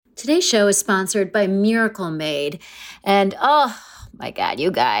Today's show is sponsored by Miracle Made. And oh my God, you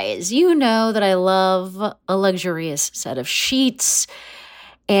guys, you know that I love a luxurious set of sheets.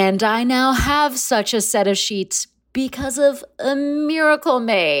 And I now have such a set of sheets because of a Miracle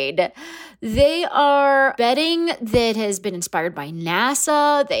Made. They are bedding that has been inspired by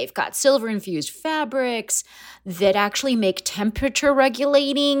NASA. They've got silver-infused fabrics that actually make temperature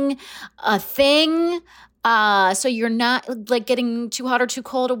regulating a thing. So you're not like getting too hot or too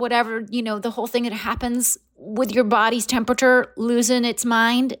cold or whatever, the whole thing that happens with your body's temperature losing its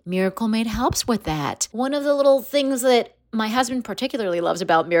mind. Miracle Made helps with that. One of the little things that my husband particularly loves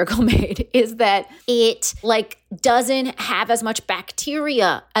about Miracle Made is that it doesn't have as much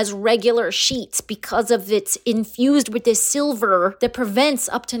bacteria as regular sheets because of it's infused with this silver that prevents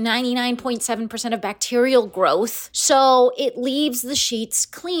up to 99.7% of bacterial growth. So it leaves the sheets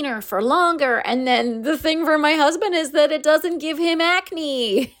cleaner for longer. And then the thing for my husband is that it doesn't give him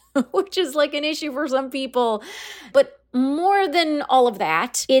acne, which is like an issue for some people. But more than all of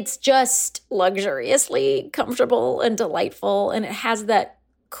that, it's just luxuriously comfortable and delightful, and it has that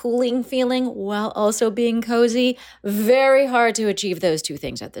cooling feeling while also being cozy. Very hard to achieve those two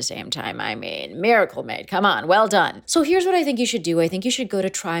things at the same time. I mean, Miracle Made, come on, well done. So here's what I think you should do. I think you should go to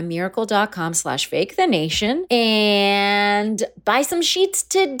trymiracle.com/fakethenation and buy some sheets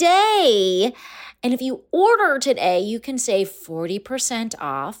today. And if you order today, you can save 40%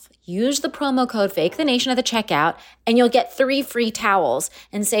 off. Use the promo code FAKETHENATION at the checkout, and you'll get 3 free towels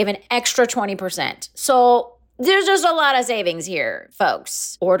and save an extra 20%. So there's just a lot of savings here,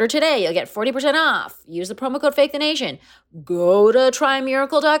 folks. Order today. You'll get 40% off. Use the promo code FAKETHENATION. Go to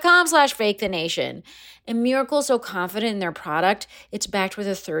trymiracle.com/FakeTheNation. And Miracle's so confident in their product, it's backed with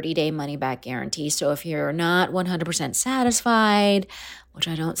a 30-day money-back guarantee. So if you're not 100% satisfied, which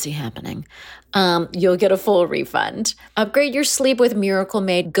I don't see happening, you'll get a full refund. Upgrade your sleep with Miracle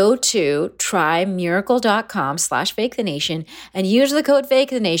Made. Go to trymiracle.com/FakeTheNation and use the code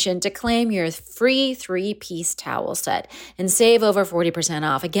FakeTheNation to claim your free 3-piece towel set and save over 40%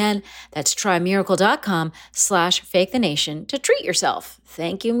 off. Again, that's trymiracle.com/FakeTheNation to treat yourself.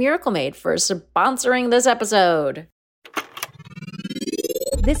 Thank you, Miracle Made, for sponsoring this episode.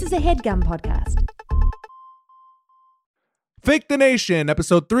 This is a HeadGum podcast. Fake the Nation,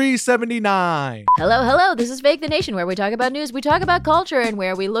 episode 379. Hello. This is Fake the Nation, where we talk about news, we talk about culture, and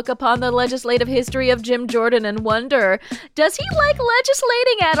where we look upon the legislative history of Jim Jordan and wonder, does he like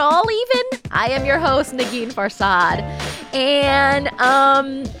legislating at all even? I am your host, Negin Farsad. And,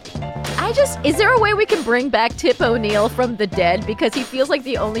 is there a way we can bring back Tip O'Neill from the dead? Because he feels like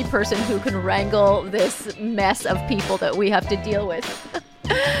the only person who can wrangle this mess of people that we have to deal with.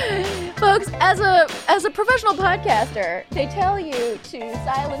 Folks, as a professional podcaster, they tell you to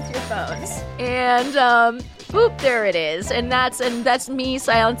silence your phones. And boop, there it is. And that's me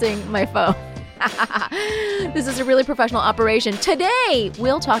silencing my phone. This is a really professional operation. Today,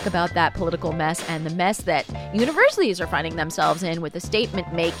 we'll talk about that political mess and the mess that universities are finding themselves in with the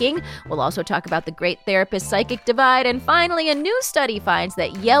statement making. We'll also talk about the great therapist-psychic divide. And finally, a new study finds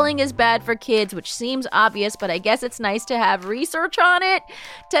that yelling is bad for kids, which seems obvious, but I guess it's nice to have research on it.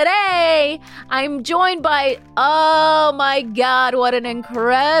 Today, I'm joined by, oh my God, what an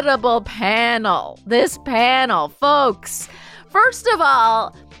incredible panel. This panel, folks. First of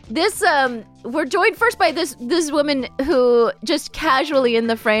all, we're joined first by this woman who just casually in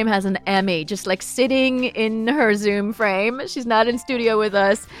the frame has an Emmy, just like sitting in her Zoom frame. She's not in studio with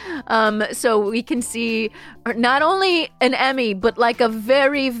us, so we can see not only an Emmy, but like a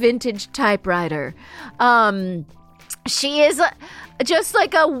very vintage typewriter. She is just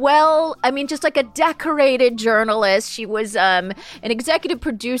like a decorated journalist. She was an executive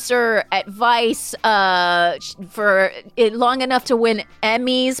producer at Vice for long enough to win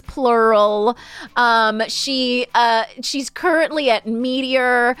Emmys, plural. She's currently at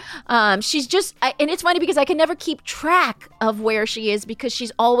Meteor. She's just, and it's funny because I can never keep track of where she is because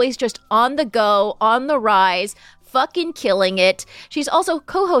she's always just on the go, on the rise, fucking killing it. She's also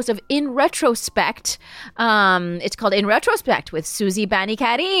co-host of In Retrospect. It's called In Retrospect with Susie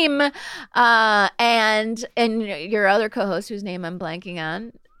Banikarim. And your other co-host, whose name I'm blanking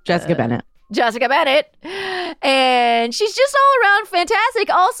on. Jessica Bennett. And she's just all around fantastic.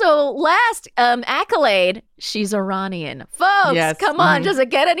 Also, last accolade, she's Iranian. Folks, yes. Come on. Does it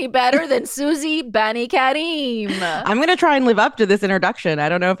get any better than Susie Banikarim? I'm going to try and live up to this introduction. I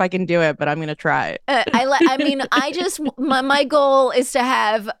don't know if I can do it, but I'm going to try. My goal is to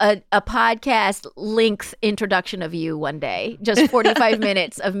have a podcast length introduction of you one day. Just 45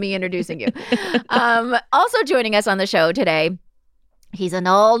 minutes of me introducing you. Also joining us on the show today, he's an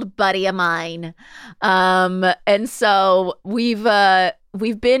old buddy of mine. And so we've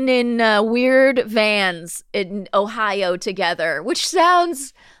we've been in weird vans in Ohio together, which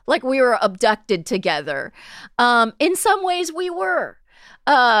sounds like we were abducted together. In some ways we were.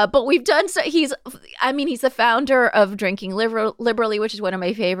 But we've done so. He's the founder of Drinking Liberally, which is one of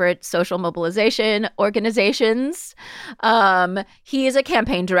my favorite social mobilization organizations. He is a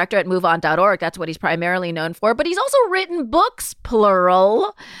campaign director at MoveOn.org. That's what he's primarily known for. But he's also written books,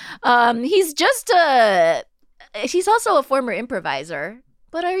 plural. He's also a former improviser.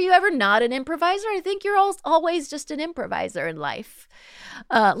 But are you ever not an improviser? I think you're always just an improviser in life.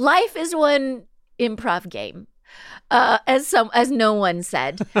 Life is one improv game. As no one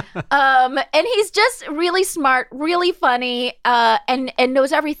said. And he's just really smart, really funny, and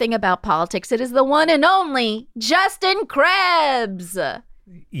knows everything about politics. It is the one and only Justin Krebs.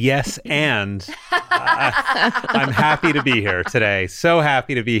 Yes, and I'm happy to be here today. So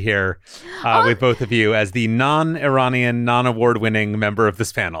happy to be here with both of you as the non-Iranian, non-award-winning member of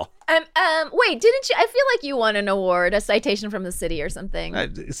this panel. Wait, didn't you? I feel like you won an award, a citation from the city or something.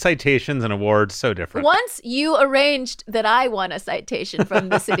 Citations and awards, so different. Once you arranged that I won a citation from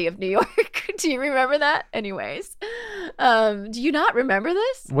the city of New York. Do you remember that? Anyways, do you not remember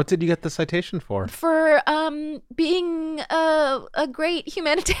this? What did you get the citation for? For being a great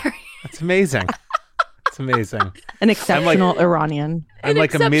humanitarian. That's amazing. It's amazing. An exceptional Iranian. I'm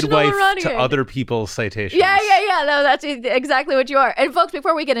like a midwife to other people's citations. Yeah. No, that's exactly what you are. And folks,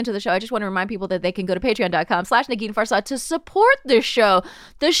 before we get into the show, I just want to remind people that they can go to patreon.com/Negin Farsad to support this show.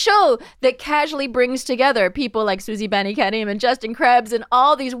 The show that casually brings together people like Susie, Banikarim, and Justin Krebs, and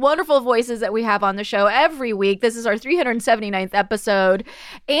all these wonderful voices that we have on the show every week. This is our 379th episode.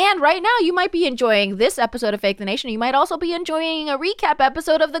 And right now, you might be enjoying this episode of Fake the Nation. You might also be enjoying a recap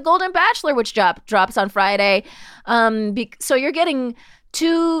episode of The Golden Bachelor, which drops on Friday. So you're getting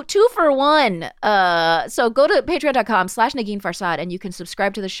two for one. So go to patreon.com/Negin Farsad and you can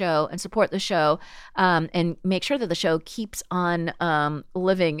subscribe to the show and support the show, and make sure that the show keeps on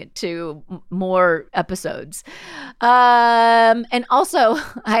living to more episodes. And also,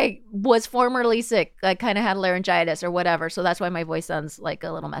 I was formerly sick. I kind of had laryngitis or whatever, so that's why my voice sounds like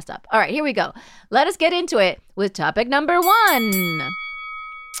a little messed up. All right, here we go. Let us get into it with topic number 1.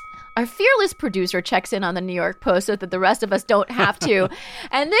 Our fearless producer checks in on the New York Post so that the rest of us don't have to.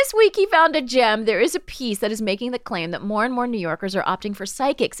 And this week he found a gem. There is a piece that is making the claim that more and more New Yorkers are opting for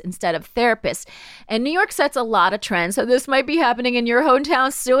psychics instead of therapists. And New York sets a lot of trends, so this might be happening in your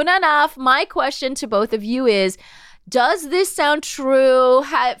hometown soon enough. My question to both of you is, does this sound true?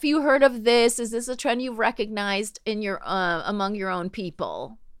 Have you heard of this? Is this a trend you've recognized in your among your own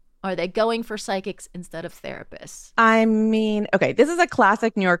people? Are they going for psychics instead of therapists? I mean, okay, this is a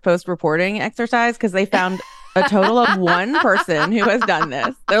classic New York Post reporting exercise because they found a total of one person who has done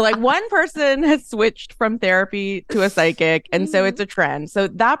this. They're like, one person has switched from therapy to a psychic, and so it's a trend. So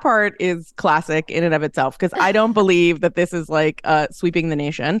that part is classic in and of itself, because I don't believe that this is like sweeping the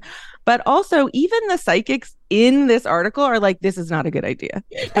nation. But also, even the psychics in this article are like, this is not a good idea.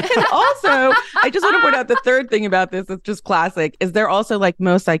 And also, I just want to point out the third thing about this that's just classic is they're also like,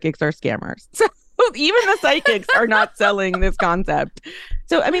 most psychics are scammers. So even the psychics are not selling this concept.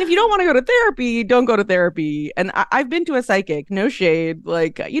 So, I mean, if you don't want to go to therapy, don't go to therapy. And I've been to a psychic, no shade.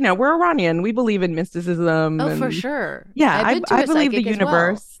 Like, you know, we're Iranian. We believe in mysticism. Oh, for sure. Yeah, I believe the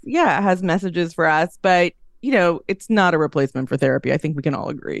universe, has messages for us. But you know, it's not a replacement for therapy. I think we can all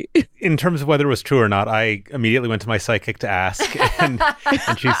agree. In terms of whether it was true or not, I immediately went to my psychic to ask, and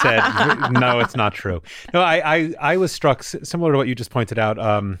she said, no, it's not true. No, I was struck, similar to what you just pointed out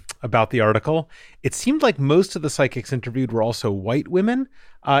about the article. It seemed like most of the psychics interviewed were also white women.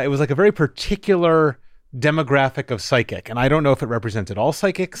 It was like a very particular demographic of psychic. And I don't know if it represented all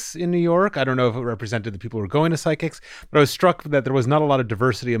psychics in New York. I don't know if it represented the people who were going to psychics, but I was struck that there was not a lot of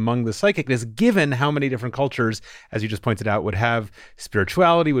diversity among the psychicness, given how many different cultures, as you just pointed out, would have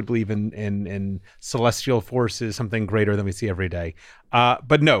spirituality, would believe in celestial forces, something greater than we see every day.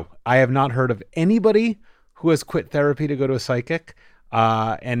 But no, I have not heard of anybody who has quit therapy to go to a psychic.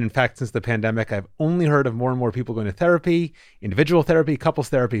 And in fact, since the pandemic, I've only heard of more and more people going to therapy, individual therapy, couples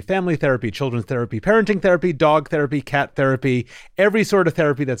therapy, family therapy, children's therapy, parenting therapy, dog therapy, cat therapy, every sort of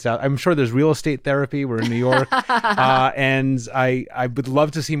therapy that's out. I'm sure there's real estate therapy. We're in New York. And I would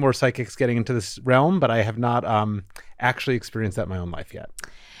love to see more psychics getting into this realm, but I have not actually experienced that in my own life yet.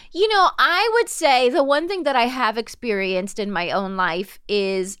 You know, I would say the one thing that I have experienced in my own life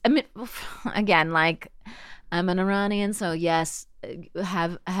is, I mean, again, like, I'm an Iranian, so yes,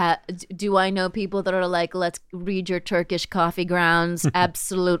 do I know people that are like, let's read your Turkish coffee grounds?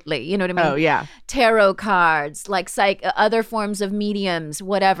 Absolutely. You know what I mean? Oh, yeah. Tarot cards, like other forms of mediums,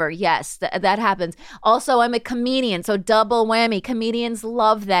 whatever. Yes, that happens. Also, I'm a comedian, so double whammy. Comedians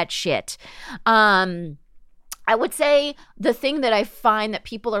love that shit. I would say the thing that I find that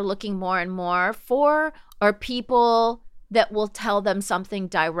people are looking more and more for are people that will tell them something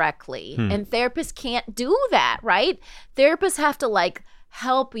directly. And therapists can't do that, right? Therapists have to like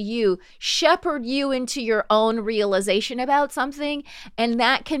help you, shepherd you into your own realization about something. And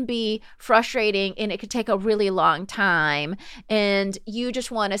that can be frustrating and it could take a really long time. And you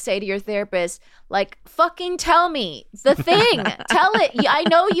just want to say to your therapist, like, fucking tell me the thing. Tell it. I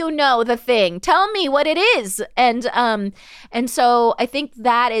know you know the thing. Tell me what it is. And so I think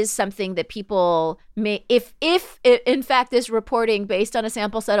that is something that people may, if in fact this reporting based on a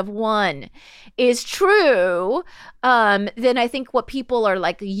sample set of 1 is true, then I think what people are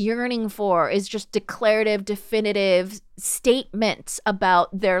like yearning for is just declarative, definitive statements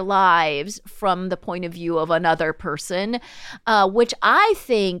about their lives from the point of view of another person, which I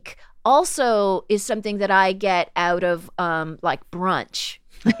think also is something that I get out of like brunch.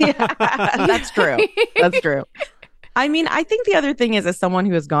 Yeah, that's true. That's true. I mean, I think the other thing is, as someone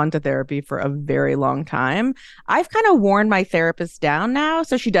who has gone to therapy for a very long time, I've kind of worn my therapist down now.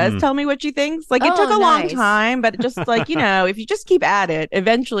 So she does tell me what she thinks. Like, it took a long time, but just like, you know, if you just keep at it,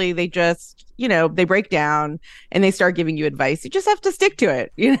 eventually they just, you know, they break down and they start giving you advice. You just have to stick to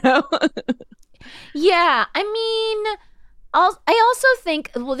it, you know? Yeah. I mean, I also think,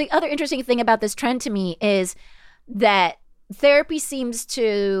 well, the other interesting thing about this trend to me is that therapy seems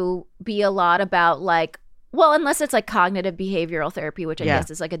to be a lot about like, well, unless it's like cognitive behavioral therapy, which I guess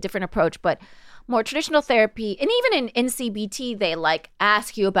is like a different approach, but more traditional therapy, and even in CBT, they like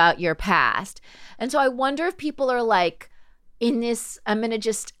ask you about your past. And so I wonder if people are like, in this, I'm gonna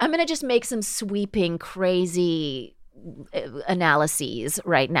just make some sweeping, crazy analyses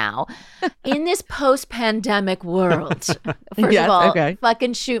right now. In this post-pandemic world, first of all,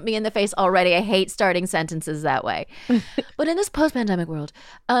 fucking shoot me in the face already. I hate starting sentences that way. But in this post-pandemic world,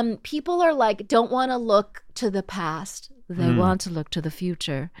 people are like, don't want to look to the past. They want to look to the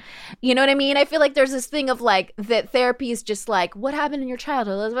future. You know what I mean? I feel like there's this thing of like that therapy is just like, what happened in your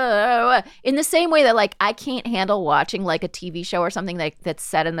childhood? In the same way that like I can't handle watching like a TV show or something that's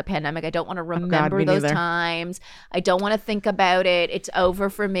set in the pandemic. I don't want to remember those times. I don't want to think about it. It's over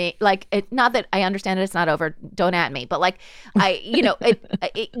for me. Like, not that I understand it. It's not over. Don't at me. But like,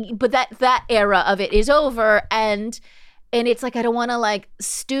 but that era of it is over. And it's like, I don't want to like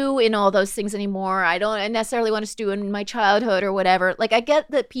stew in all those things anymore. I don't necessarily want to stew in my childhood or whatever. Like, I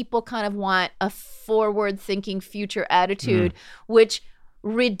get that people kind of want a forward thinking future attitude, which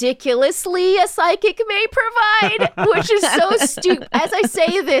ridiculously a psychic may provide, which is so stupid. As I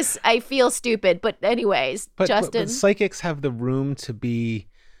say this, I feel stupid. But anyways, Justin. But psychics have the room to be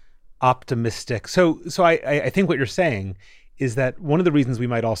optimistic. So I think what you're saying is that one of the reasons we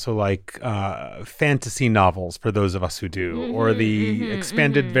might also like fantasy novels for those of us who do, or the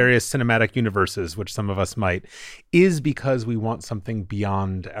expanded various cinematic universes, which some of us might, is because we want something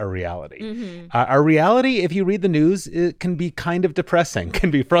beyond our reality. Our reality, if you read the news, it can be kind of depressing, can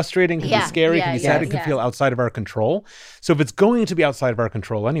be frustrating, can be scary, can be sad, it can feel outside of our control. So if it's going to be outside of our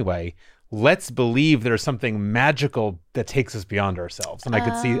control anyway, let's believe there's something magical that takes us beyond ourselves. And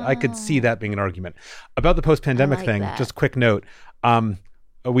I could see that being an argument. About the post-pandemic thing, just a quick note.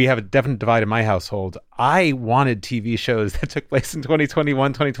 We have a definite divide in my household. I wanted TV shows that took place in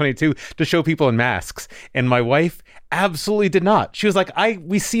 2021, 2022 to show people in masks. And my wife absolutely did not. She was like,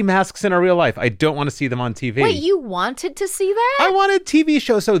 we see masks in our real life. I don't want to see them on TV. Wait, you wanted to see that? I wanted TV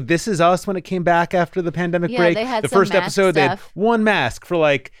shows. So This Is Us, when it came back after the pandemic break, they had the some first mask episode, they had stuff. one mask for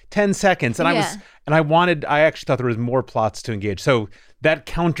like 10 seconds. And I actually thought there was more plots to engage. So that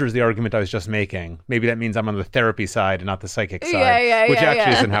counters the argument I was just making. Maybe that means I'm on the therapy side and not the psychic side, which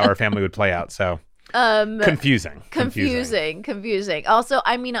actually isn't how our family would play out. So confusing. Also,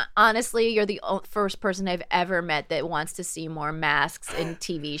 I mean, honestly, you're the first person I've ever met that wants to see more masks in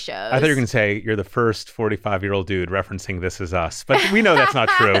TV shows. I thought you were going to say you're the first 45-year-old dude referencing This Is Us. But we know that's not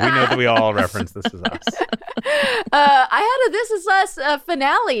true. We know that we all reference This Is Us. I had a This Is Us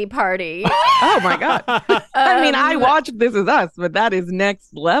finale party. Oh my God. I mean, I watched This Is Us, but that is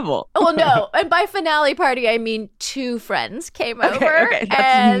next level. Well, no. And by finale party, I mean 2 friends came over. Okay,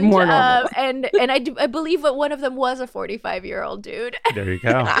 that's more normal. And I believe that one of them was a 45-year-old dude. There you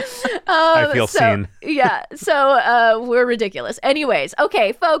go. I feel seen. Yeah. So we're ridiculous. Anyways,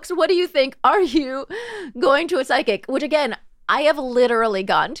 okay, folks, what do you think? Are you going to a psychic? Which again, I have literally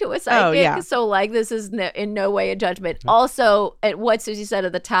gone to a psychic. Oh, yeah. So like this is in no way a judgment. Also, at what Susie said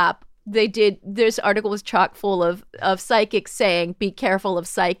at the top, this article was chock full of psychics saying, be careful of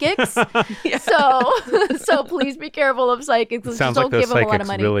psychics. So please be careful of psychics. It sounds don't like those give them a lot of psychics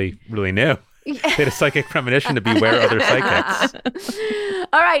money. really, really knew. They had a psychic premonition to beware other psychics.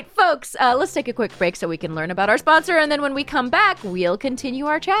 All right, folks, let's take a quick break so we can learn about our sponsor. And then when we come back, we'll continue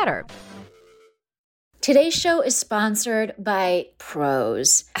our chatter. Today's show is sponsored by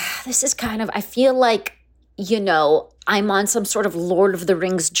Prose. This is kind of, I feel like, I'm on some sort of Lord of the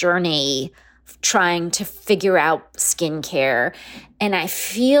Rings journey trying to figure out skincare. And I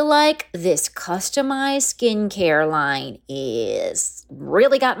feel like this customized skincare line is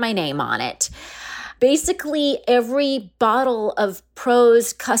really got my name on it. Basically, every bottle of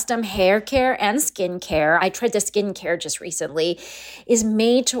Prose custom hair care and skincare, I tried the skincare just recently, is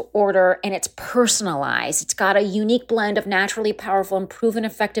made to order and it's personalized. It's got a unique blend of naturally powerful and proven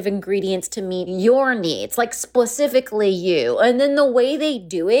effective ingredients to meet your needs, like specifically you. And then the way they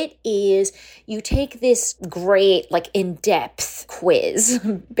do it is you take this great, like in-depth quiz,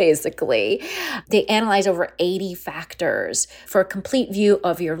 basically. They analyze over 80 factors for a complete view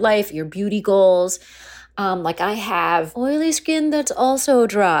of your life, your beauty goals. Like I have oily skin that's also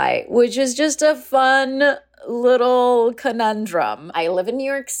dry, which is just a fun little conundrum. I live in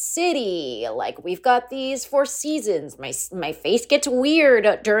New York City. Like we've got these 4 seasons. My face gets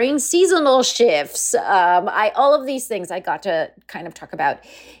weird during seasonal shifts. All of these things I got to kind of talk about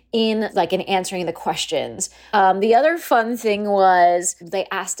in answering the questions. The other fun thing was they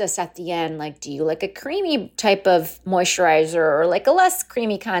asked us at the end, like, do you like a creamy type of moisturizer or like a less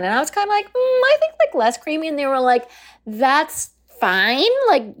creamy kind? And I was kind of like, I think like less creamy. And they were like, that's fine.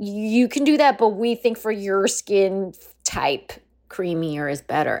 Like you can do that, but we think for your skin type, creamier is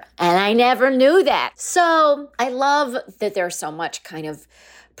better. And I never knew that. So I love that there's so much kind of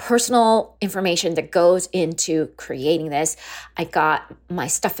personal information that goes into creating this. I got my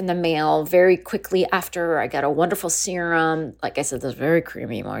stuff in the mail very quickly after. I got a wonderful serum. Like I said, this very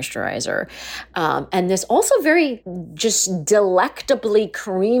creamy moisturizer. And this also very just delectably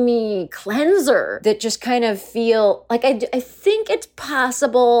creamy cleanser that just kind of feel like I think it's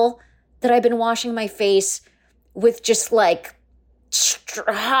possible that I've been washing my face with just like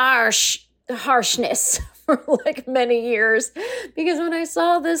harshness for like many years, because when I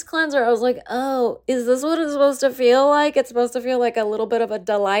saw this cleanser, I was like, oh, is this what it's supposed to feel like? It's supposed to feel like a little bit of a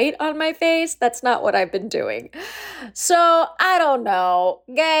delight on my face. That's not what I've been doing. So I don't know,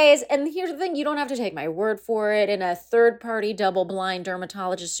 guys. And here's the thing, you don't have to take my word for it. In a third-party double-blind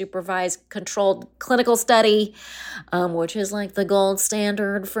dermatologist supervised controlled clinical study, which is like the gold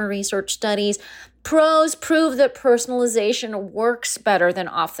standard for research studies, Prose prove that personalization works better than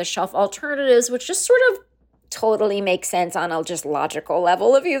off-the-shelf alternatives, which just sort of totally makes sense on a just logical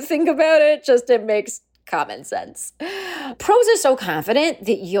level. If you think about it, it makes common sense. Prose is so confident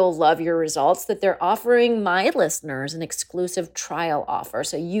that you'll love your results that they're offering my listeners an exclusive trial offer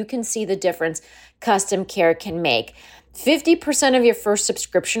so you can see the difference custom care can make. 50% of your first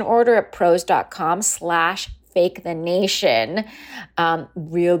subscription order at prose.com/fakethenation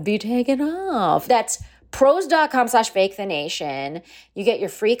will be taken off. That's prose.com/fakethenation. You get your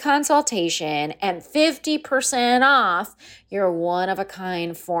free consultation and 50% off your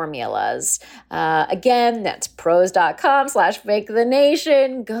one-of-a-kind formulas. Again, that's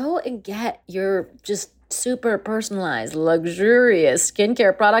prose.com/fakethenation. Go and get your just super personalized, luxurious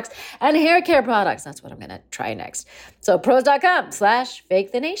skincare products and hair care products. That's what I'm going to try next. So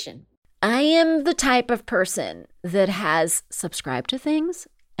prose.com/fakethenation. I am the type of person that has subscribed to things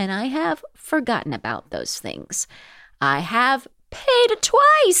and I have forgotten about those things. I have paid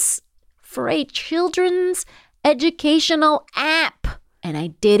twice for a children's educational app, and I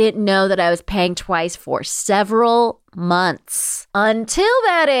didn't know that I was paying twice for several months. Until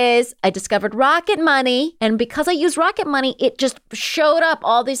that is, I discovered Rocket Money, and because I use Rocket Money, it just showed up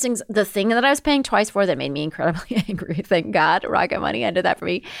all these things. The thing that I was paying twice for that made me incredibly angry. Thank God Rocket Money ended that for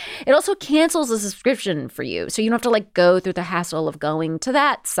me. It also cancels the subscription for you, so you don't have to like go through the hassle of going to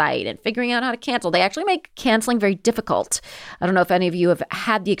that site and figuring out how to cancel. They actually make canceling very difficult. I don't know if any of you have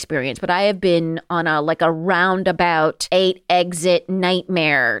had the experience, but I have been on a roundabout 8-exit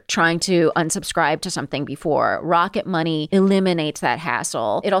nightmare trying to unsubscribe to something before. Rocket Rocket Money eliminates that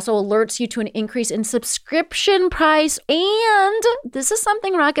hassle. It also alerts you to an increase in subscription price. And this is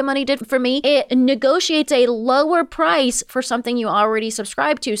something Rocket Money did for me. It negotiates a lower price for something you already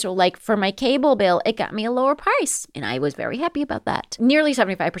subscribe to. So like for my cable bill, it got me a lower price. And I was very happy about that. Nearly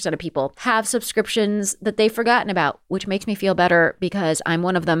 75% of people have subscriptions that they've forgotten about, which makes me feel better because I'm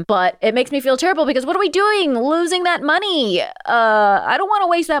one of them. But it makes me feel terrible because what are we doing? Losing that money. I don't want to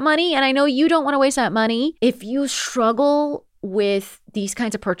waste that money. And I know you don't want to waste that money. If you struggle with these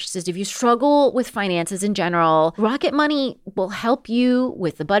kinds of purchases, if you struggle with finances in general, Rocket Money will help you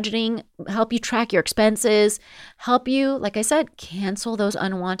with the budgeting, help you track your expenses, help you, like I said, cancel those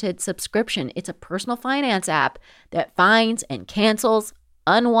unwanted subscriptions. It's a personal finance app that finds and cancels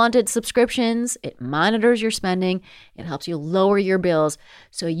unwanted subscriptions. It monitors your spending. It helps you lower your bills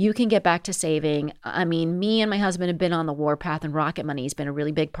so you can get back to saving. I mean, me and my husband have been on the warpath, and Rocket Money has been a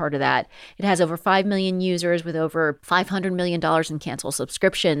really big part of that. It has over 5 million users with over $500 million in canceled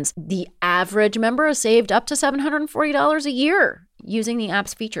subscriptions. The average member has saved up to $740 a year using the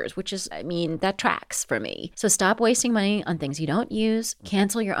app's features, which is, I mean, that tracks for me. So stop wasting money on things you don't use.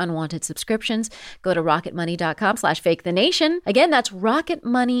 Cancel your unwanted subscriptions. Go to rocketmoney.com/fakethenation. Again, that's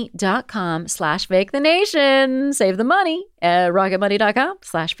rocketmoney.com/fakethenation. Save the money at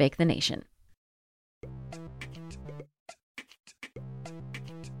rocketmoney.com/fakethenation.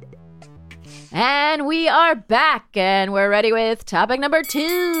 And we are back, and we're ready with topic number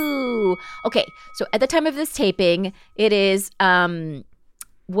 2. Okay, so at the time of this taping, it is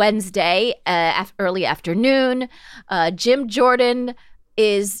Wednesday, early afternoon. Jim Jordan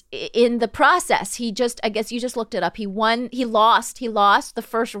is in the process. I guess you just looked it up. He lost the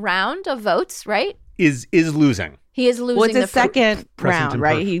first round of votes, right? Is losing. He is losing. Well, it's his second round,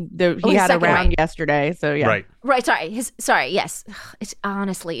 right? He had a round yesterday, so yeah. Right. Sorry. Yes. It's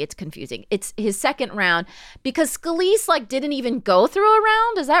honestly, it's confusing. It's his second round because Scalise didn't even go through a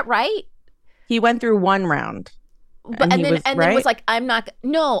round. Is that right? He went through one round. But then was like, I'm not.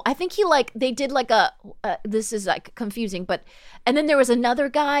 No, I think they did this is confusing. But and then there was another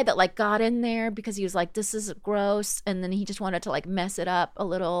guy that got in there because he was like, this is gross, and then he just wanted to mess it up a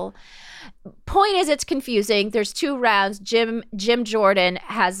little. Point is, it's confusing. There's 2 rounds. Jim Jordan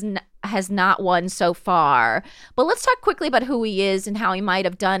has not won so far. But let's talk quickly about who he is and how he might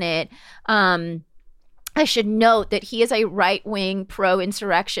have done it. I should note that he is a right-wing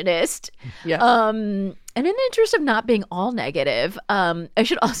pro-insurrectionist. Yeah. And in the interest of not being all negative, I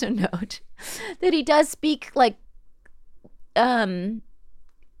should also note that he does speak so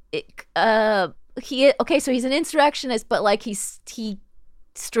he's an insurrectionist, but he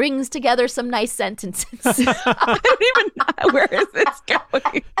strings together some nice sentences. I don't even know where is this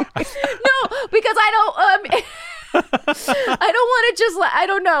going. No, because I don't I don't want to just I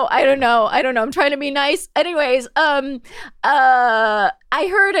don't know. I'm trying to be nice. Anyways, I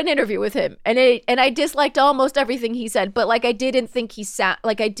heard an interview with him and I disliked almost everything he said, but I didn't think he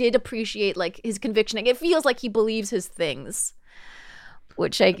I did appreciate his conviction. It feels like he believes his things,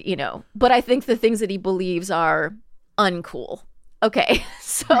 which but I think the things that he believes are uncool. Okay,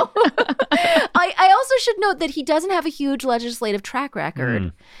 so I also should note that he doesn't have a huge legislative track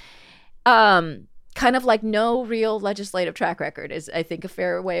record. Kind of no real legislative track record is, I think, a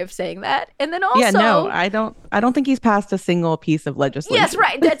fair way of saying that. And then also, I don't think he's passed a single piece of legislation. Yes,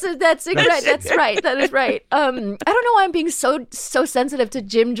 right. That's right. That's right. That is right. I don't know why I'm being so sensitive to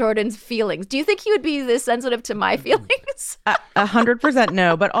Jim Jordan's feelings. Do you think he would be this sensitive to my feelings? 100%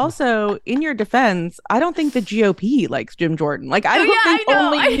 no. But also, in your defense, I don't think the GOP likes Jim Jordan. I don't think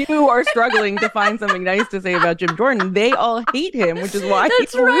only you are struggling to find something nice to say about Jim Jordan. They all hate him, which is why.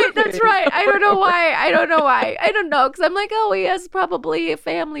 That's right. I don't know why. I don't know, because I'm he has probably a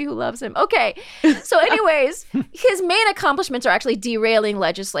family who loves him. Okay, so anyways, his main accomplishments are actually derailing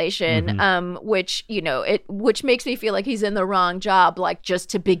legislation, which which makes me feel like he's in the wrong job, just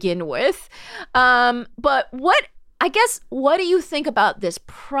to begin with. But what do you think about this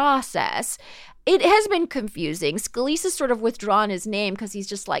process? It has been confusing. Scalise has sort of withdrawn his name because he's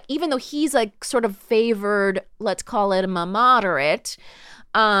just even though he's sort of favored, let's call it a moderate,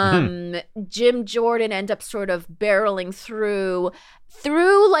 Jim Jordan ended up sort of barreling through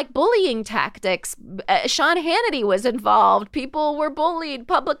bullying tactics. Sean Hannity was involved. People were bullied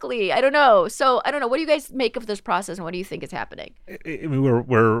publicly. I don't know. So I don't know. What do you guys make of this process, and what do you think is happening?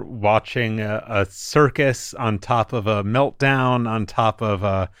 We're watching a circus on top of a meltdown, on top of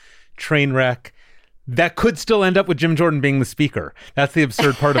a Trainwreck. That could still end up with Jim Jordan being the speaker. That's the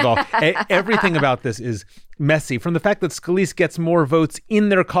absurd part of all. Everything about this is messy. From the fact that Scalise gets more votes in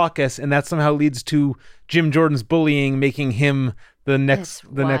their caucus, and that somehow leads to Jim Jordan's bullying, making him the next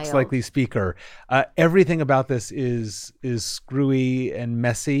wild. likely speaker. Everything about this is screwy and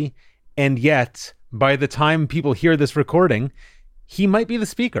messy, and yet by the time people hear this recording, he might be the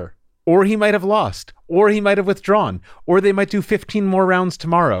speaker, or he might have lost, or he might have withdrawn, or they might do 15 more rounds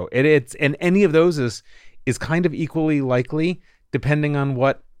tomorrow. And any of those is kind of equally likely, depending on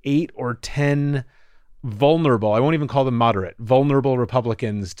what 8 or 10 vulnerable, I won't even call them moderate, vulnerable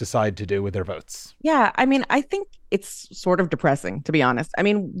Republicans decide to do with their votes. Yeah, I mean, I think it's sort of depressing, to be honest. I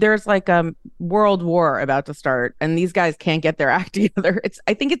mean, there's like a world war about to start, and these guys can't get their act together.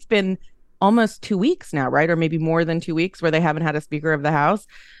 I think it's been almost 2 weeks now, right? Or maybe more than 2 weeks where they haven't had a Speaker of the House.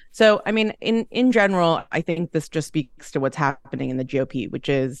 So, I mean, in general, I think this just speaks to what's happening in the GOP, which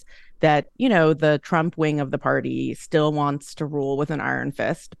is that, you know, the Trump wing of the party still wants to rule with an iron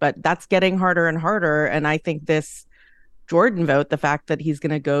fist, but that's getting harder and harder. And I think this Jordan vote, the fact that he's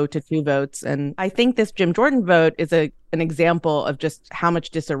going to go to 2 votes, and I think this Jim Jordan vote is an example of just how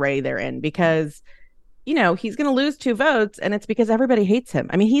much disarray they're in, because, you know, he's going to lose 2 votes, and it's because everybody hates him.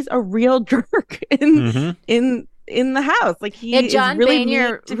 I mean, he's a real jerk in the House. Like, John really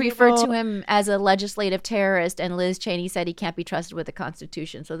Boehner referred to him as a legislative terrorist, and Liz Cheney said he can't be trusted with the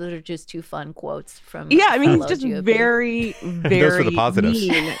Constitution. So those are just 2 fun quotes from I mean, he's just GOP. very, very Those were the positives.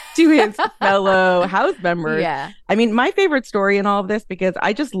 mean to his fellow House members. Yeah. I mean, my favorite story in all of this, because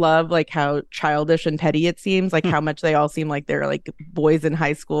I just love like how childish and petty it seems, like how much they all seem like they're like boys in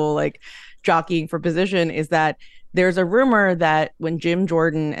high school, like jockeying for position, is that there's a rumor that when Jim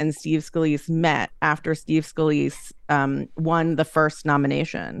Jordan and Steve Scalise met after Steve Scalise won the first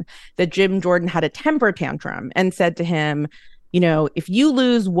nomination, that Jim Jordan had a temper tantrum and said to him, you know, if you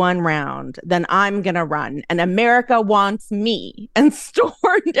lose 1 round, then I'm going to run, and America wants me, and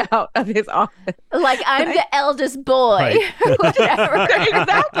stormed out of his office. Like, I'm the eldest boy. Right. Whatever.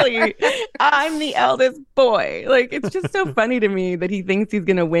 Exactly. I'm the eldest boy. Like, it's just so funny to me that he thinks he's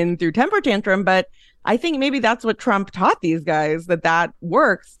going to win through temper tantrum, but I think maybe that's what Trump taught these guys, that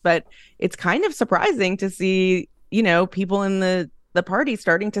works. But it's kind of surprising to see, you know, people in the party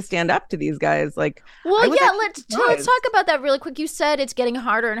starting to stand up to these guys. Like, well, yeah, let's talk about that really quick. You said it's getting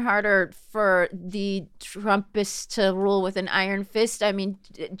harder and harder for the Trumpists to rule with an iron fist. I mean,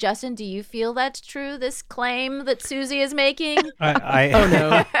 Justin, do you feel that's true, this claim that Susie is making? Oh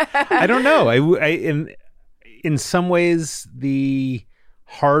no, I don't know. In some ways, the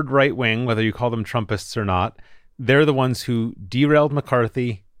hard right wing, whether you call them Trumpists or not, they're the ones who derailed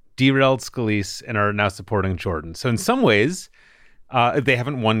McCarthy, derailed Scalise, and are now supporting Jordan. So in some ways, they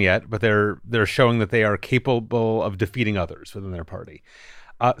haven't won yet, but they're showing that they are capable of defeating others within their party.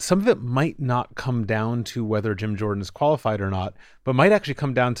 Some of it might not come down to whether Jim Jordan is qualified or not, but might actually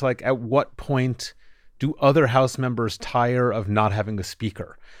come down to, like, at what point do other House members tire of not having a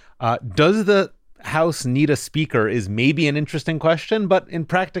speaker? Does the House need a speaker is maybe an interesting question, but in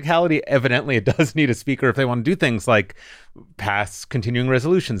practicality, evidently it does need a speaker if they want to do things like pass continuing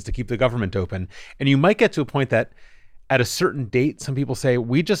resolutions to keep the government open. And you might get to a point that at a certain date, some people say,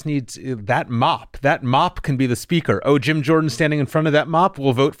 we just need that mop. That mop can be the speaker. Oh, Jim Jordan standing in front of that mop,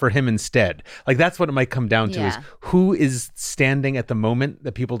 we'll vote for him instead. Like, that's what it might come down to, is who is standing at the moment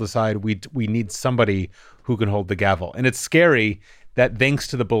that people decide we need somebody who can hold the gavel. And it's scary that, thanks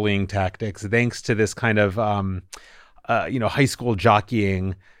to the bullying tactics, thanks to this kind of high school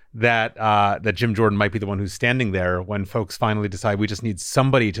jockeying, that Jim Jordan might be the one who's standing there when folks finally decide we just need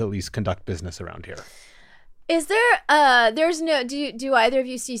somebody to at least conduct business around here. Is there do either of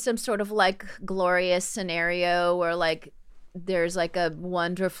you see some sort of like glorious scenario where like there's like a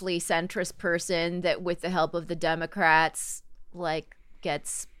wonderfully centrist person that with the help of the Democrats like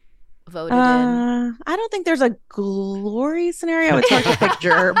gets voted in? I don't think there's a glory scenario. It's hard to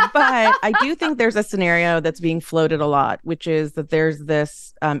picture, but I do think there's a scenario that's being floated a lot, which is that there's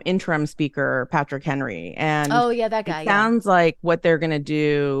this interim speaker, Patrick Henry, and that guy. It sounds like what they're going to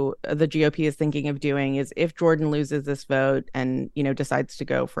do, the GOP is thinking of doing, is if Jordan loses this vote and, you know, decides to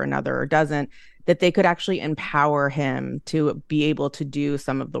go for another or doesn't, that they could actually empower him to be able to do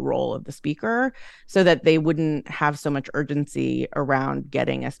some of the role of the speaker, so that they wouldn't have so much urgency around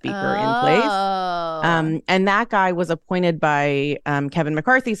getting a speaker in place. And that guy was appointed by Kevin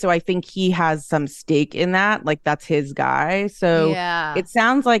McCarthy. So I think he has some stake in that. Like, that's his guy. So it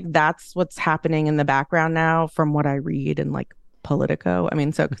sounds like that's what's happening in the background now from what I read in like Politico. I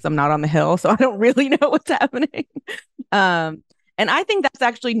mean, so because I'm not on the Hill, so I don't really know what's happening. And I think that's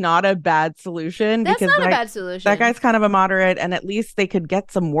actually not a bad solution. That's because not a bad solution. That guy's kind of a moderate, and at least they could get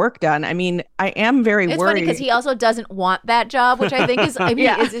some work done. I mean, I am very worried. It's funny because he also doesn't want that job, which I think is,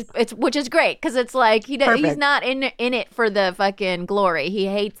 which is great because it's like he's not in it for the fucking glory. He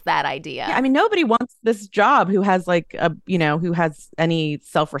hates that idea. Yeah, I mean, nobody wants this job who has who has any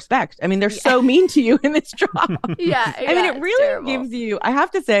self-respect. I mean, they're so mean to you in this job. Yeah, I mean, it really gives you, I have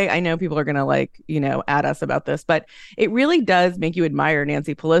to say, I know people are going to at us about this, but it really does make you admire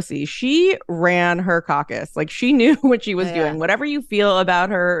Nancy Pelosi. She ran her caucus. Like, she knew what she was doing. Whatever you feel about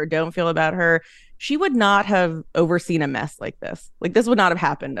her or don't feel about her, she would not have overseen a mess like this. Like, this would not have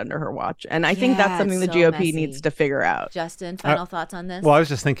happened under her watch. And I think that's something the GOP needs to figure out. Justin, final thoughts on this? Well, I was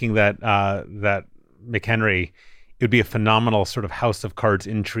just thinking that that McHenry, it would be a phenomenal sort of House of Cards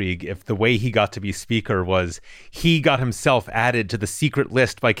intrigue if the way he got to be speaker was he got himself added to the secret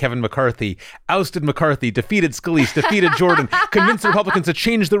list by Kevin McCarthy, ousted McCarthy, defeated Scalise, defeated Jordan, convinced the Republicans to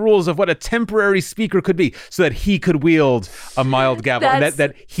change the rules of what a temporary speaker could be so that he could wield a mild gavel. And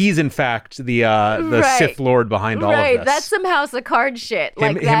that he's in fact the Sith Lord behind all of this. That's some House of Cards shit.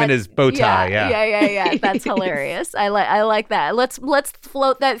 Him and his bow tie. Yeah. That's hilarious. I like that. Let's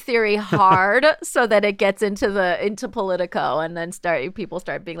float that theory hard so that it gets into Politico, and then people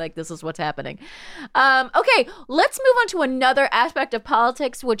start being like, this is what's happening. Okay, let's move on to another aspect of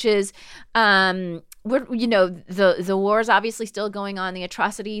politics, which is the war is obviously still going on. The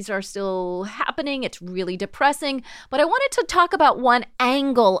atrocities are still happening. It's really depressing. But I wanted to talk about one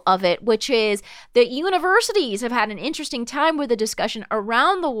angle of it, which is that universities have had an interesting time with the discussion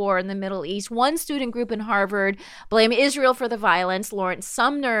around the war in the Middle East. One student group in Harvard blamed Israel for the violence. Lawrence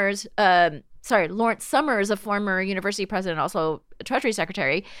Summers, a former university president, also Treasury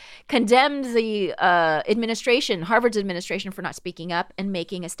Secretary, condemned the Harvard's administration for not speaking up and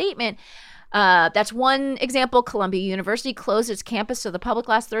making a statement. That's one example. Columbia University closed its campus to the public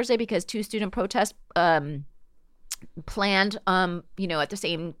last Thursday because two student protests planned, on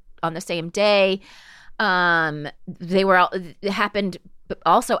the same day. It happened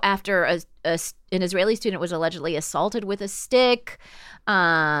also after an Israeli student was allegedly assaulted with a stick.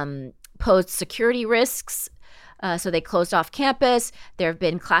 Posed security risks, so they closed off campus. There have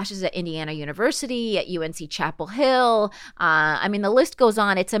been clashes at Indiana University, at UNC Chapel Hill. The list goes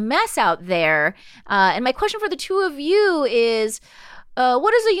on. It's a mess out there. And my question for the two of you is,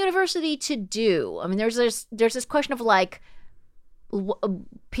 what is a university to do? I mean, there's this question of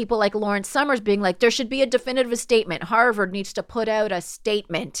people like Lawrence Summers being like, there should be a definitive statement. Harvard needs to put out a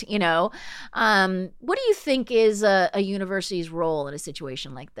statement, What do you think is a university's role in a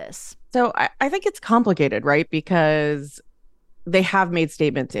situation like this? So I think it's complicated, right? Because they have made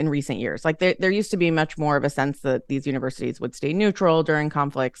statements in recent years. Like, there used to be much more of a sense that these universities would stay neutral during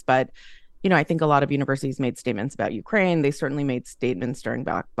conflicts. But, I think a lot of universities made statements about Ukraine. They certainly made statements during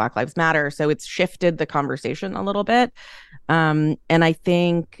Black Lives Matter. So it's shifted the conversation a little bit. And I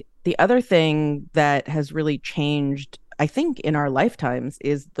think the other thing that has really changed, I think, in our lifetimes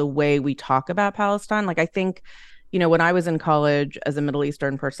is the way we talk about Palestine. Like, I think, when I was in college as a Middle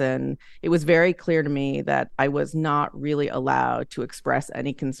Eastern person, it was very clear to me that I was not really allowed to express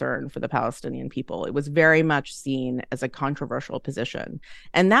any concern for the Palestinian people. It was very much seen as a controversial position.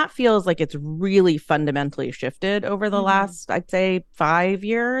 And that feels like it's really fundamentally shifted over the last, I'd say, 5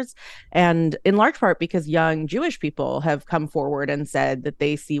 years. And in large part because young Jewish people have come forward and said that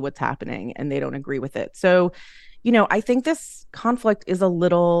they see what's happening and they don't agree with it. So, I think this conflict is a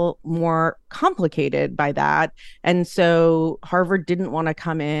little more complicated by that. And so Harvard didn't want to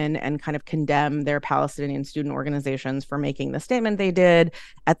come in and kind of condemn their Palestinian student organizations for making the statement they did.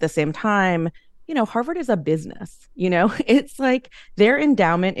 At the same time, Harvard is a business, it's like their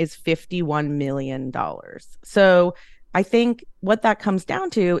endowment is $51 million. So I think what that comes down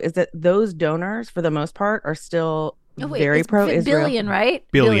to is that those donors, for the most part, are still very pro-Israel. Billion, right?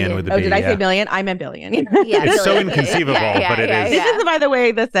 Billion with the B. Did I say billion? I meant billion. Yeah, it's so inconceivable, but it is. This is, by the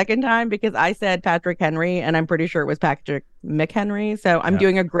way, the second time because I said Patrick Henry, and I'm pretty sure it was Patrick McHenry. So I'm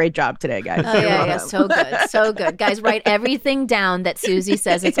doing a great job today, guys. So good. Guys, write everything down that Susie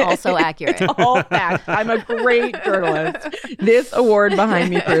says. It's also accurate. It's all fact. I'm a great journalist. This award behind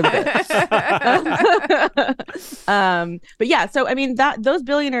me proves it. But yeah, so I mean, those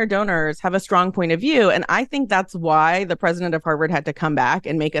billionaire donors have a strong point of view, and I think that's why the president of Harvard had to come back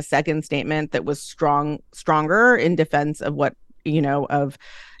and make a second statement that was stronger in defense of what of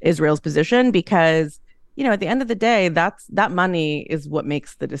Israel's position, because at the end of the day, that money is what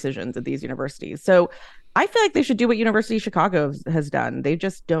makes the decisions at these universities. So I feel like they should do what University of Chicago has done. They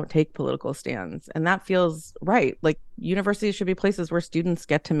just don't take political stands. And that feels right. Like, universities should be places where students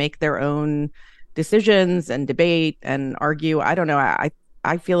get to make their own decisions and debate and argue. I don't know.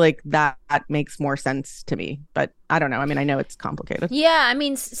 I feel like that makes more sense to me, but I don't know. I mean, I know it's complicated. Yeah, I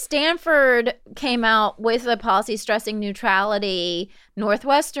mean, Stanford came out with a policy stressing neutrality.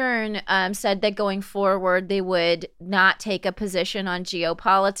 Northwestern said that going forward, they would not take a position on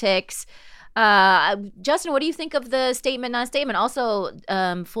geopolitics. Justin, what do you think of the statement, non-statement? Also,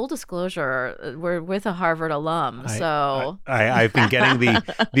 full disclosure, we're with a Harvard alum, so I've been getting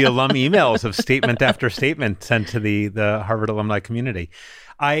the alum emails of statement after statement sent to the Harvard alumni community.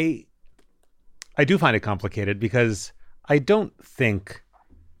 I do find it complicated because I don't think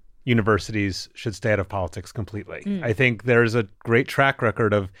universities should stay out of politics completely. I think there's a great track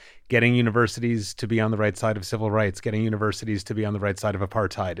record of getting universities to be on the right side of civil rights, getting universities to be on the right side of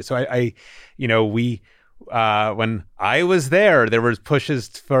apartheid. So when I was there was pushes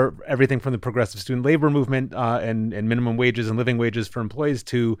for everything from the progressive student labor movement and minimum wages and living wages for employees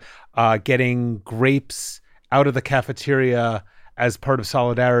to getting grapes out of the cafeteria as part of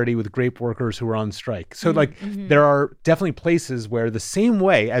solidarity with grape workers who were on strike. So there are definitely places where the same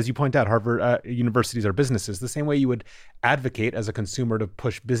way, as you point out, Harvard universities are businesses, the same way you would advocate as a consumer to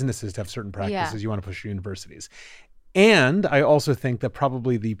push businesses to have certain practices, you want to push your universities. And I also think that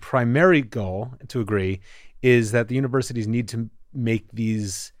probably the primary goal, to agree, is that the universities need to make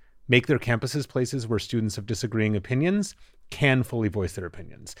their campuses places where students of disagreeing opinions can fully voice their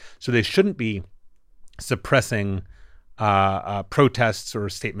opinions. So they shouldn't be suppressing protests or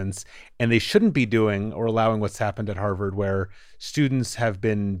statements, and they shouldn't be doing or allowing what's happened at Harvard where students have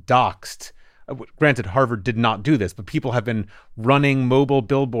been doxxed. Granted, Harvard did not do this, but people have been running mobile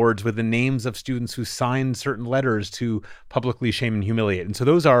billboards with the names of students who signed certain letters to publicly shame and humiliate. And so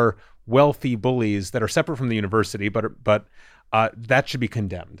those are wealthy bullies that are separate from the university, but that should be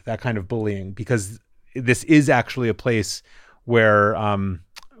condemned, that kind of bullying, because this is actually a place where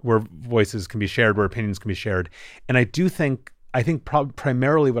voices can be shared, where opinions can be shared. And I think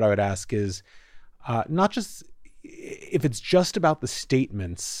primarily what I would ask is not just if it's just about the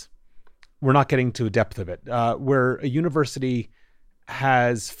statements, we're not getting to a depth of it. Where a university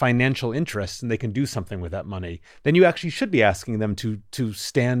has financial interests and they can do something with that money, then you actually should be asking them to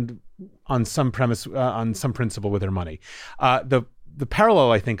stand on some premise, on some principle with their money. The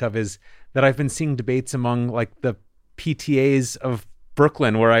parallel I think of is that I've been seeing debates among like the PTAs of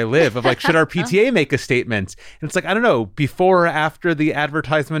Brooklyn, where I live, of like, should our PTA make a statement? And it's like, I don't know, before or after the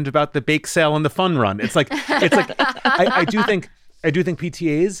advertisement about the bake sale and the fun run. It's like I do think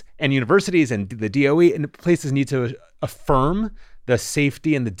PTAs and universities and the DOE and places need to affirm the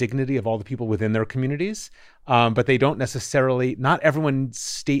safety and the dignity of all the people within their communities. But they don't necessarily, not everyone's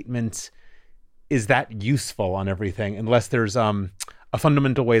statement is that useful on everything unless there's a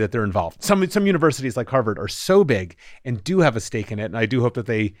fundamental way that they're involved. Some universities like Harvard are so big and do have a stake in it. And I do hope that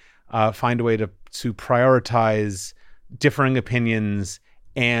they find a way to prioritize differing opinions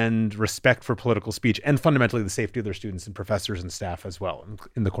and respect for political speech and fundamentally the safety of their students and professors and staff as well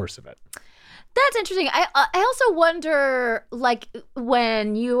in the course of it. That's interesting. I also wonder, like,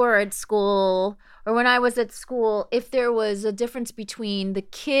 when you were at school or when I was at school, if there was a difference between the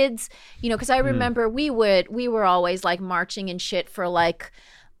kids, because I remember we were always like marching and shit for like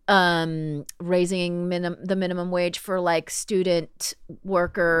raising the minimum wage for like student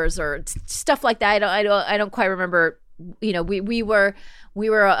workers or stuff like that. I don't quite remember. We were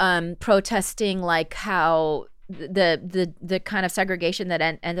protesting like how the kind of segregation that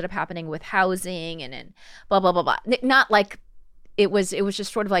ended up happening with housing and blah blah blah blah. Not like it was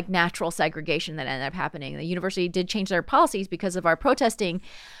just sort of like natural segregation that ended up happening. The university did change their policies because of our protesting.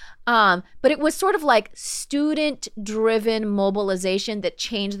 But it was sort of like student-driven mobilization that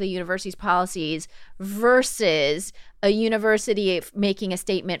changed the university's policies versus a university making a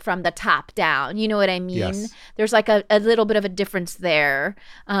statement from the top down. You know what I mean? Yes. There's like a little bit of a difference there.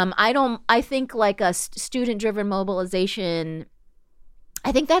 I think like a student-driven mobilization,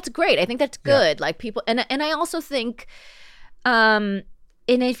 I think that's great. I think that's good. Yeah. Like people, and I also think, and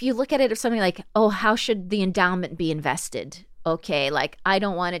if you look at it as something like, oh, how should the endowment be invested? Okay, like I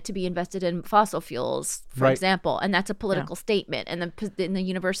don't want it to be invested in fossil fuels, for example, and that's a political statement, and the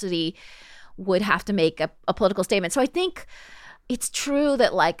university would have to make a political statement. So I think it's true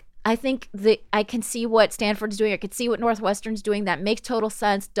that like I can see what Stanford's doing, I can see what Northwestern's doing. That makes total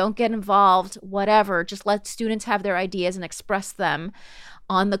sense. Don't get involved, whatever. Just let students have their ideas and express them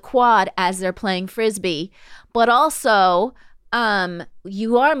on the quad as they're playing frisbee. But also,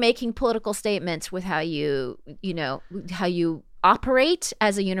 you are making political statements with how you operate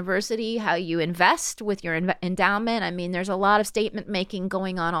as a university, how you invest with your endowment. I mean, there's a lot of statement making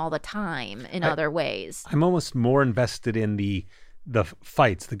going on all the time in other ways. I'm almost more invested in the the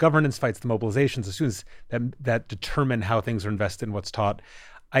fights, the governance fights, the mobilizations, the students that determine how things are invested and what's taught.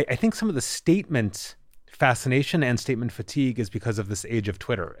 I think some of the statement fascination and statement fatigue is because of this age of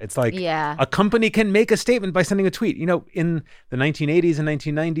Twitter. It's like a company can make a statement by sending a tweet. You know, in the 1980s and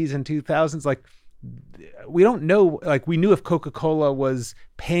 1990s and 2000s, like, we don't know, like, we knew if Coca-Cola was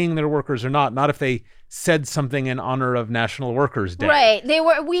paying their workers or not if they said something in honor of National Workers' Day. Right.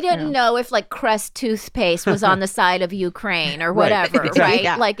 We didn't know if like Crest toothpaste was on the side of Ukraine or whatever, right?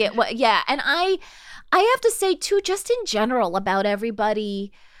 Yeah. Like it and I have to say too, just in general about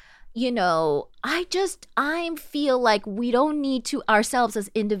everybody, you know, I feel like we don't need to ourselves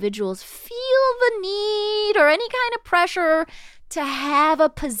as individuals feel the need or any kind of pressure to have a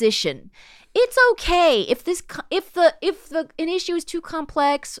position. It's okay if an issue is too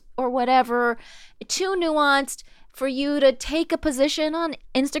complex or whatever, too nuanced for you to take a position on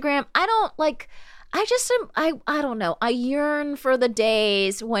Instagram. I don't know. I yearn for the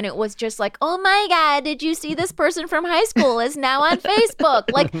days when it was just like, oh my God, did you see this person from high school is now on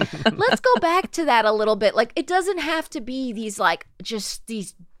Facebook? Like, let's go back to that a little bit. Like, it doesn't have to be these like just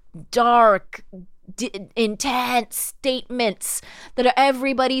these dark, intense statements that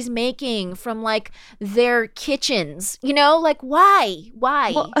everybody's making from like their kitchens, you know, like why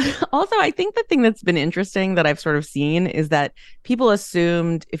Well, also, I think the thing that's been interesting that I've sort of seen is that people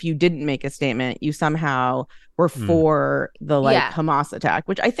assumed if you didn't make a statement, you somehow were for the Hamas attack,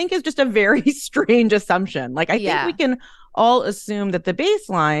 which I think is just a very strange assumption. Like, I think we can all assume that the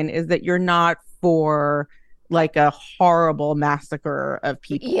baseline is that you're not for like a horrible massacre of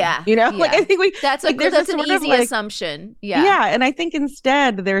people. Yeah. You know, like, I think that's an easy assumption. Yeah. Yeah. And I think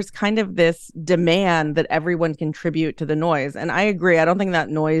instead there's kind of this demand that everyone contribute to the noise. And I agree. I don't think that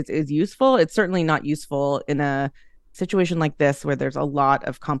noise is useful. It's certainly not useful in a situation like this where there's a lot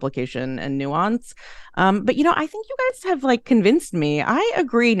of complication and nuance. But, you know, I think you guys have like convinced me. I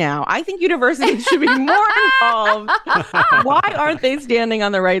agree now. I think universities should be more involved. Why aren't they standing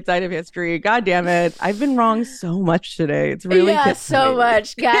on the right side of history? God damn it. I've been wrong so much today. It's really so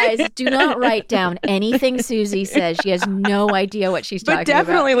much. Guys, do not write down anything Susie says. She has no idea what she's talking about. But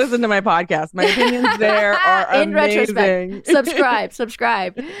definitely listen to my podcast. My opinions there are in amazing. Retrospect.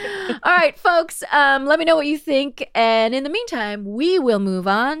 Subscribe. All right, folks, let me know what you think. And in the meantime, we will move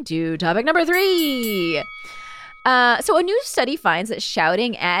on to topic number 3. So a new study finds that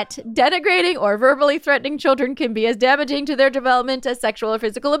shouting at, denigrating, or verbally threatening children can be as damaging to their development as sexual or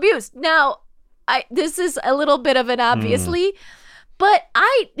physical abuse. Now, this is a little bit of an obviously, but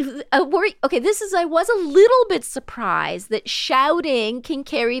I was a little bit surprised that shouting can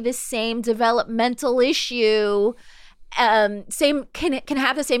carry the same developmental issue, can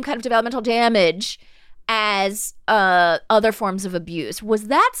have the same kind of developmental damage as other forms of abuse. Was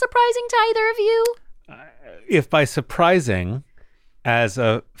that surprising to either of you? If by surprising, as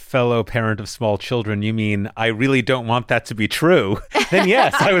a fellow parent of small children, you mean I really don't want that to be true, then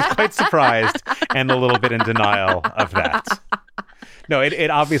yes, I was quite surprised and a little bit in denial of that. No, it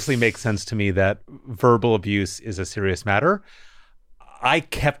obviously makes sense to me that verbal abuse is a serious matter. I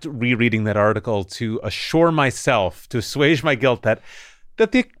kept rereading that article to assure myself, to assuage my guilt that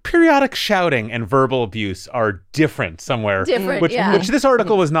the periodic shouting and verbal abuse are different somewhere. Which this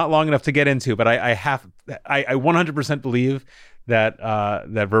article was not long enough to get into, but I 100% believe that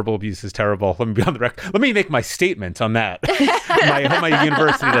that verbal abuse is terrible. Let me be on the record. Let me make my statement on that. my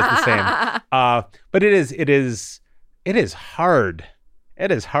university does the same. But it is hard.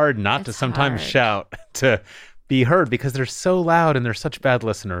 It is hard not to sometimes shout to be heard because they're so loud and they're such bad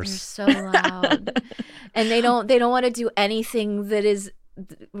listeners. They're so loud, and they don't want to do anything that is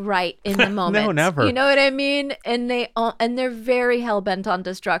right in the moment. No, never. You know what I mean? And they're very hell-bent on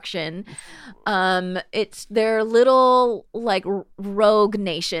destruction. They're little like rogue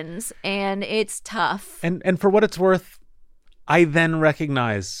nations, and it's tough. And for what it's worth, I then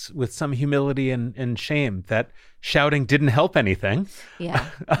recognize with some humility and shame that shouting didn't help anything. Yeah.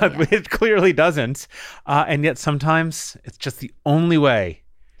 It clearly doesn't. And yet sometimes it's just the only way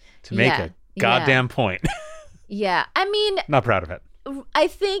to make a goddamn point. Yeah. I mean, not proud of it. I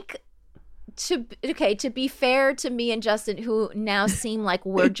think to be fair to me and Justin, who now seem like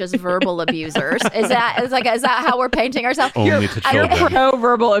we're just verbal abusers, is that how we're painting ourselves? Only to children. You're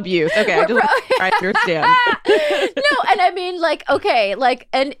pro-verbal abuse. Okay, I understand. No, and I mean, like, okay, like,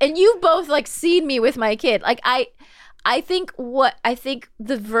 and you've both like seen me with my kid. Like, I think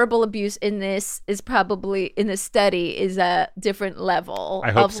the verbal abuse in this is probably in this study is a different level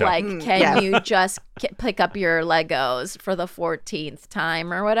of so. Like, can you just pick up your Legos for the 14th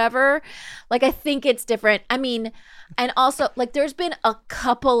time or whatever? Like, I think it's different. I mean, and also like there's been a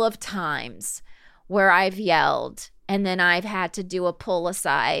couple of times where I've yelled And then I've had to do a pull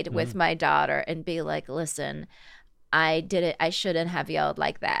aside with my daughter and be like, listen, I did it. I shouldn't have yelled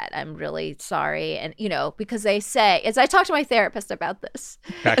like that. I'm really sorry. And, because they say, as I talk to my therapist about this.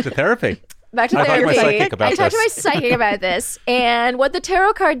 Back to therapy. Back to I therapy. talked to my psychic about I talked to my this. psychic about this. And what the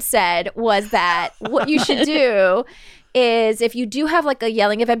tarot card said was that what you should do is if you do have like a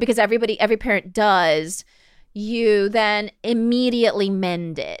yelling event, because every parent does, you then immediately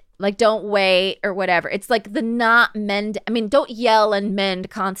mend it. Like, don't wait or whatever. It's like the not mend. I mean, don't yell and mend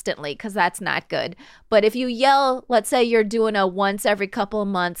constantly because that's not good. But if you yell, let's say you're doing a once every couple of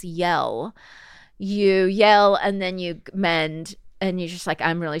months yell. You yell and then you mend and you're just like,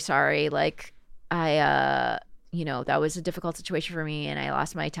 I'm really sorry. Like, that was a difficult situation for me and I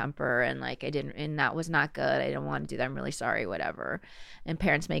lost my temper and like and that was not good. I didn't want to do that. I'm really sorry, whatever. And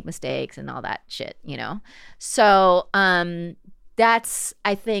parents make mistakes and all that shit, So, that's,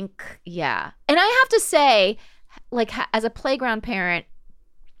 I think, yeah. And I have to say, like, as a playground parent,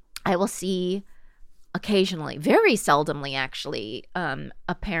 I will see occasionally, very seldomly actually,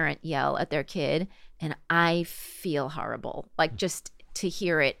 a parent yell at their kid, and I feel horrible. Like, just to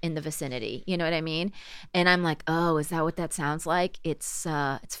hear it in the vicinity, you know what I mean? And I'm like, oh, is that what that sounds like? It's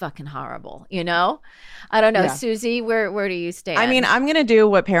fucking horrible, I don't know. Yeah. Susie, where do you stand? I mean, I'm going to do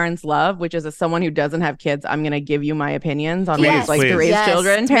what parents love, which is as someone who doesn't have kids, I'm going to give you my opinions on what Yes, it's like please. to raise Yes.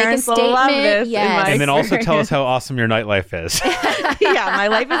 children. Make a Parents will love statement. this. in Yes. my And then also tell us experience. how awesome your nightlife is. Yeah, my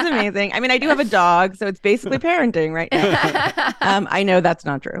life is amazing. I mean, I do have a dog, so it's basically parenting right now. I know that's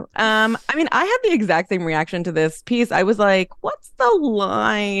not true. I mean, I had the exact same reaction to this piece. I was like, what's the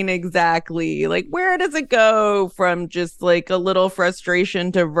line exactly? Like, where does it go from just like a little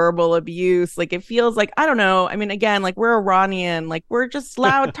frustration to verbal abuse? Like, it feels like, I don't know. I mean, again, like we're Iranian, like we're just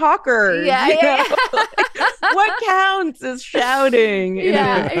loud talkers. Yeah. Like, what counts is shouting.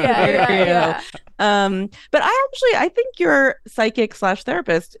 Yeah. But I think your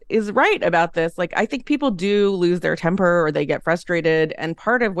psychic/therapist is right about this. Like, I think people do lose their temper or they get frustrated. And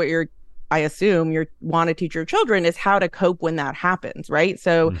part of what I assume you want to teach your children is how to cope when that happens, right?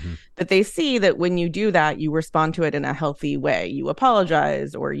 So that they see that when you do that, you respond to it in a healthy way. You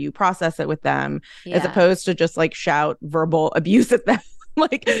apologize or you process it with them as opposed to just like shout verbal abuse at them.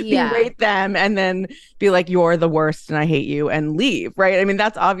 Like berate them and then be like, you're the worst and I hate you and leave, right? I mean,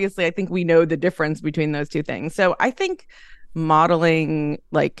 that's obviously, I think we know the difference between those two things. So I think modeling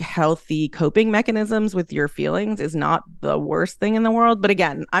like healthy coping mechanisms with your feelings is not the worst thing in the world. But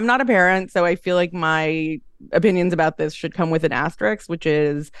again, I'm not a parent, so I feel like my opinions about this should come with an asterisk, which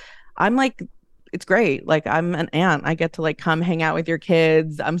is I'm like, it's great. Like, I'm an aunt. I get to like come hang out with your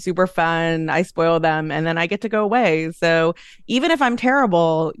kids. I'm super fun. I spoil them and then I get to go away. So even if I'm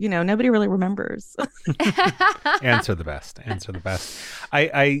terrible, nobody really remembers. Answer the best.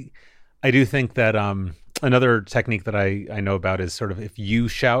 I do think that another technique that I know about is sort of if you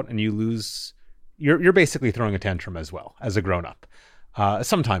shout and you lose, you're basically throwing a tantrum as well as a grown up.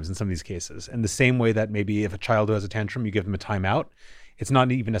 Sometimes in some of these cases. And the same way that maybe if a child who has a tantrum, you give them a timeout. It's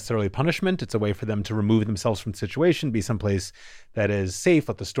not even necessarily punishment. It's a way for them to remove themselves from the situation, be someplace that is safe,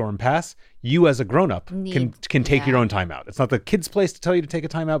 let the storm pass. You as a grown-up can take your own timeout. It's not the kid's place to tell you to take a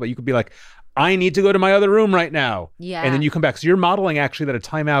timeout, but you could be like, I need to go to my other room right now. Yeah. And then you come back. So you're modeling actually that a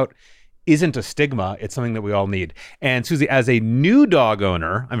timeout isn't a stigma. It's something that we all need. And Susie, as a new dog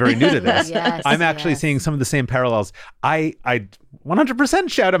owner, I'm very new to this. I'm actually seeing some of the same parallels. I 100%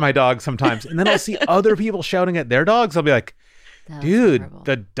 shout at my dog sometimes, and then I'll see other people shouting at their dogs. I'll be like, dude,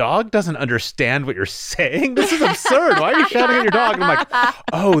 the dog doesn't understand what you're saying. This is absurd. Why are you shouting at your dog? And I'm like,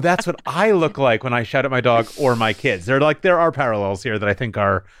 oh, that's what I look like when I shout at my dog or my kids. There are parallels here that I think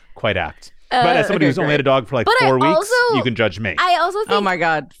are quite apt. But as somebody who's only had a dog for like 4 weeks, you can judge me. I also think, oh my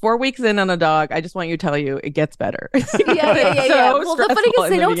God, 4 weeks in on a dog, I just want you to tell you it gets better. Yeah. Well, the funny thing is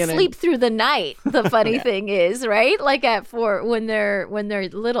they don't beginning. sleep through the night. The funny thing is, right? Like at 4 when they're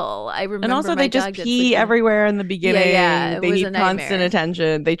little. I remember. And also my they just dog did pee sleep everywhere in the beginning. Yeah, it they was need a nightmare. constant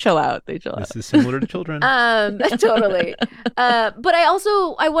attention. They chill out. This is similar to children. Totally. But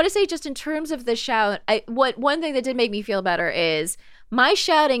I want to say, just in terms of the shout, one thing that did make me feel better is my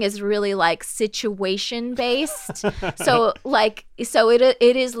shouting is really like situation based. So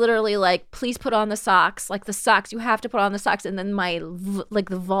it is literally like, please put on the socks. Like the socks, you have to put on the socks. And then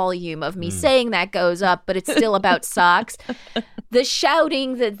the volume of me saying that goes up, but it's still about socks. The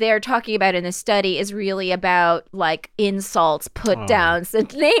shouting that they're talking about in the study is really about like insults, put downs,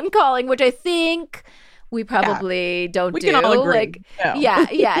 and name calling, which I think we probably don't do. We can all agree. Like,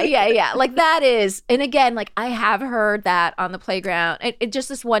 yeah. Like that is, and again, like I have heard that on the playground. It just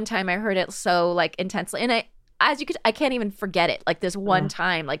this one time I heard it so like intensely, and I can't even forget it. Like this one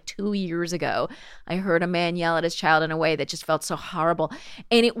time, like 2 years ago, I heard a man yell at his child in a way that just felt so horrible.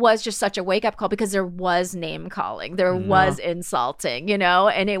 And it was just such a wake-up call because there was name calling. There was insulting,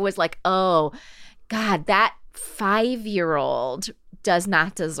 and it was like, oh, God, that 5-year-old does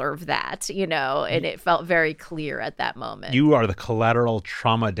not deserve that, and it felt very clear at that moment. You are the collateral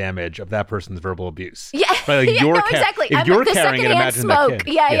trauma damage of that person's verbal abuse. Yeah, right? Like exactly. If you're carrying it, imagine smoke. that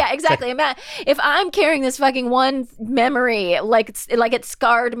kid. Yeah, exactly. If I'm carrying this fucking one memory, like it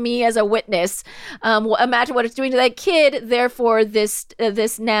scarred me as a witness, imagine what it's doing to that kid. Therefore, this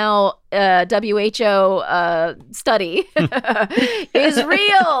now WHO study is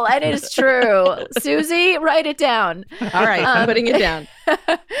real and it is true. Susie, write it down. All right, I'm putting it down.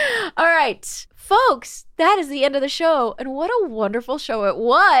 All right, folks, that is the end of the show. And what a wonderful show it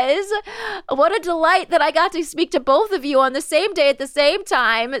was. What a delight that I got to speak to both of you on the same day at the same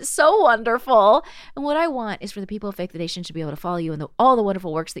time. It's so wonderful. And what I want is for the people of Fake the Nation to be able to follow you in all the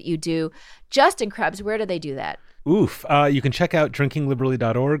wonderful works that you do. Justin Krebs, where do they do that? Oof. You can check out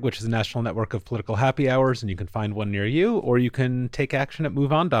drinkingliberally.org, which is a national network of political happy hours, and you can find one near you, or you can take action at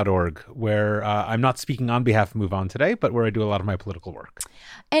moveon.org, where I'm not speaking on behalf of Move On today, but where I do a lot of my political work.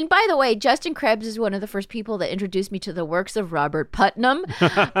 And by the way, Justin Krebs is one of the first people that introduced me to the works of Robert Putnam,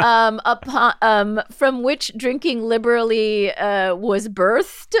 from which Drinking Liberally was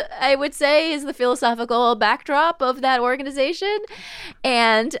birthed, I would say, is the philosophical backdrop of that organization.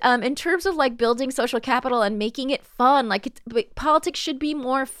 And in terms of like building social capital and making it fun, politics should be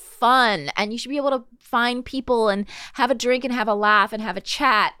more fun, and you should be able to find people and have a drink and have a laugh and have a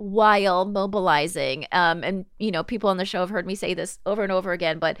chat while mobilizing. And people on the show have heard me say this over and over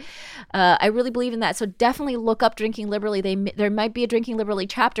again, but I really believe in that. So definitely look up Drinking Liberally. There might be a Drinking Liberally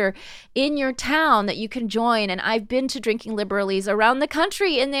chapter in your town that you can join. And I've been to Drinking Liberallys around the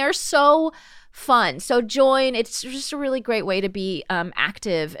country, and they're so fun. So join. It's just a really great way to be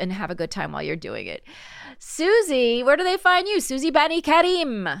active and have a good time while you're doing it. Susie, where do they find you? Susie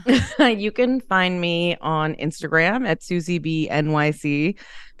Banikarim. You can find me on Instagram at SusieBNYC,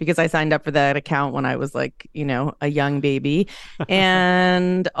 because I signed up for that account when I was like, a young baby.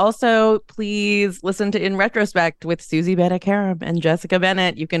 And also, please listen to In Retrospect with Susie Banikarim and Jessica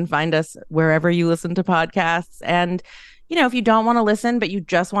Bennett. You can find us wherever you listen to podcasts. And if you don't want to listen, but you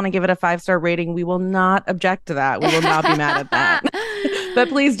just want to give it a 5-star rating, we will not object to that. We will not be mad at that. But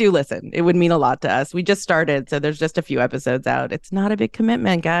please do listen. It would mean a lot to us. We just started, so there's just a few episodes out. It's not a big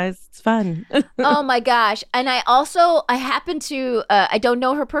commitment, guys. It's fun. Oh my gosh. And I happen to, I don't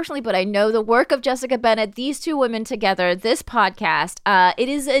know her personally, but I know the work of Jessica Bennett, these two women together, this podcast. It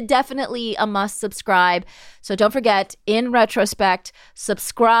is definitely a must subscribe. So don't forget, In Retrospect,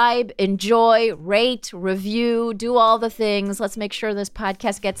 subscribe, enjoy, rate, review, do all the things. Let's make sure this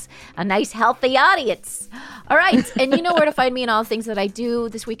podcast gets a nice, healthy audience. All right. And you know where to find me and all the things that I do.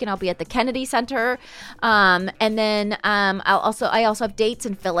 This weekend I'll be at the Kennedy Center. And then I also have dates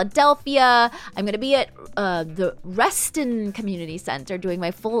in Philadelphia. I'm going to be at the Reston Community Center doing my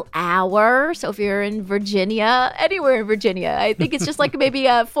full hour. So if you're in Virginia, anywhere in Virginia, I think it's just like maybe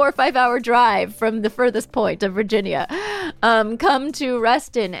a 4 or 5 hour drive from the furthest point of Virginia. Come to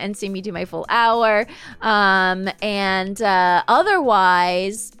Reston and see me do my full hour. And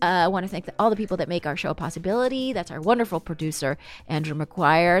otherwise, I want to thank all the people that make our show a possibility. That's our wonderful producer, Andrew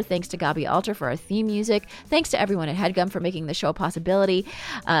McGuire. Thanks to Gabi Alter for our theme music. Thanks to everyone at HeadGum for making the show a possibility.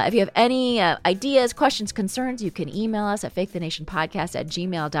 If you have any ideas, questions, concerns, you can email us at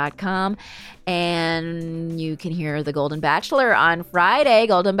fakethenation.podcast@gmail.com. And you can hear The Golden Bachelor on Friday,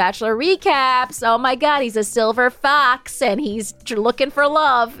 Golden Bachelor recaps. Oh my God, he's a silver fox and he's looking for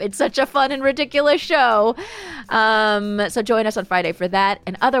love. It's such a fun and ridiculous show. So join us on Friday for that.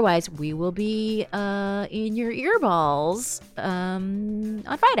 And otherwise, we will be in your earballs on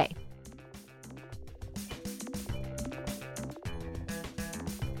Friday.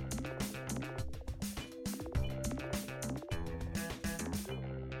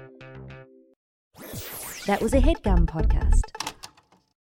 That was a HeadGum podcast.